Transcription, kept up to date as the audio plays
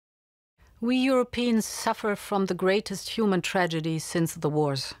We Europeans suffer from the greatest human tragedy since the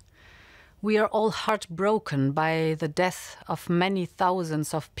wars. We are all heartbroken by the death of many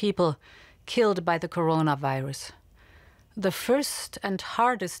thousands of people killed by the coronavirus. The first and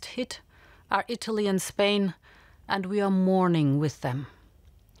hardest hit are Italy and Spain, and we are mourning with them.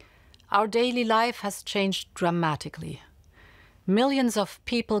 Our daily life has changed dramatically. Millions of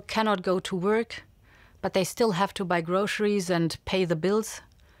people cannot go to work, but they still have to buy groceries and pay the bills.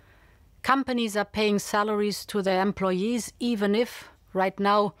 Companies are paying salaries to their employees, even if, right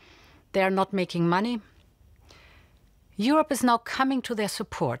now, they are not making money. Europe is now coming to their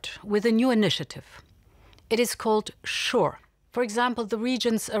support with a new initiative. It is called SURE. For example, the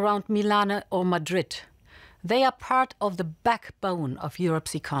regions around Milan or Madrid. They are part of the backbone of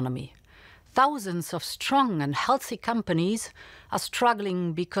Europe's economy. Thousands of strong and healthy companies are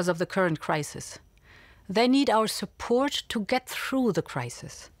struggling because of the current crisis. They need our support to get through the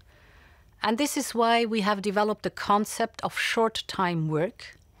crisis. And this is why we have developed the concept of short-time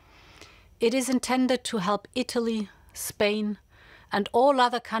work. It is intended to help Italy, Spain, and all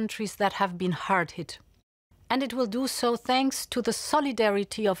other countries that have been hard hit. And it will do so thanks to the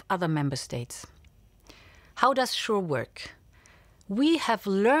solidarity of other member states. How does SURE work? We have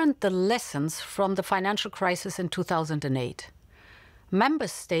learned the lessons from the financial crisis in 2008. Member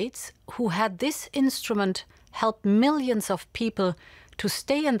states who had this instrument helped millions of people to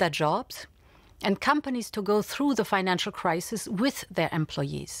stay in their jobs and companies to go through the financial crisis with their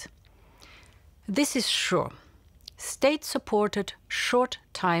employees. This is SURE, state-supported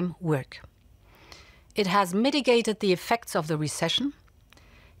short-time work. It has mitigated the effects of the recession,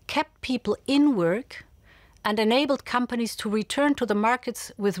 kept people in work, and enabled companies to return to the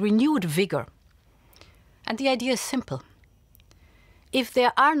markets with renewed vigor. And the idea is simple. If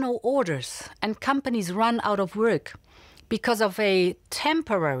there are no orders and companies run out of work because of a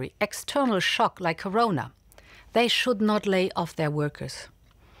temporary external shock like corona, they should not lay off their workers.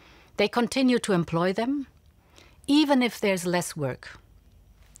 They continue to employ them, even if there's less work.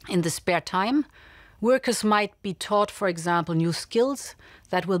 In the spare time, workers might be taught, for example, new skills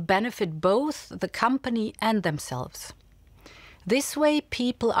that will benefit both the company and themselves. This way,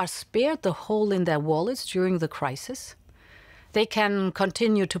 people are spared the hole in their wallets during the crisis. They can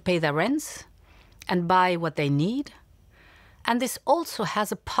continue to pay their rents and buy what they need. And this also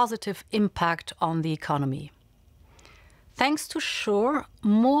has a positive impact on the economy. Thanks to SURE,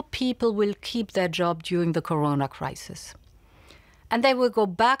 more people will keep their job during the corona crisis. And they will go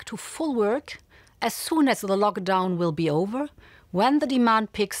back to full work as soon as the lockdown will be over, when the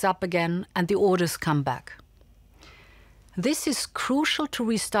demand picks up again and the orders come back. This is crucial to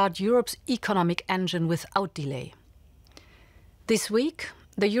restart Europe's economic engine without delay. This week,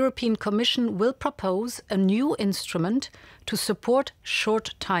 the European Commission will propose a new instrument to support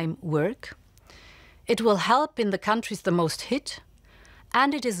short-time work. It will help in the countries the most hit,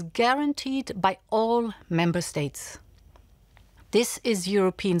 and it is guaranteed by all member states. This is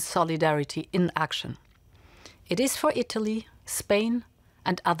European solidarity in action. It is for Italy, Spain,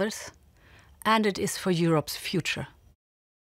 and others, and it is for Europe's future.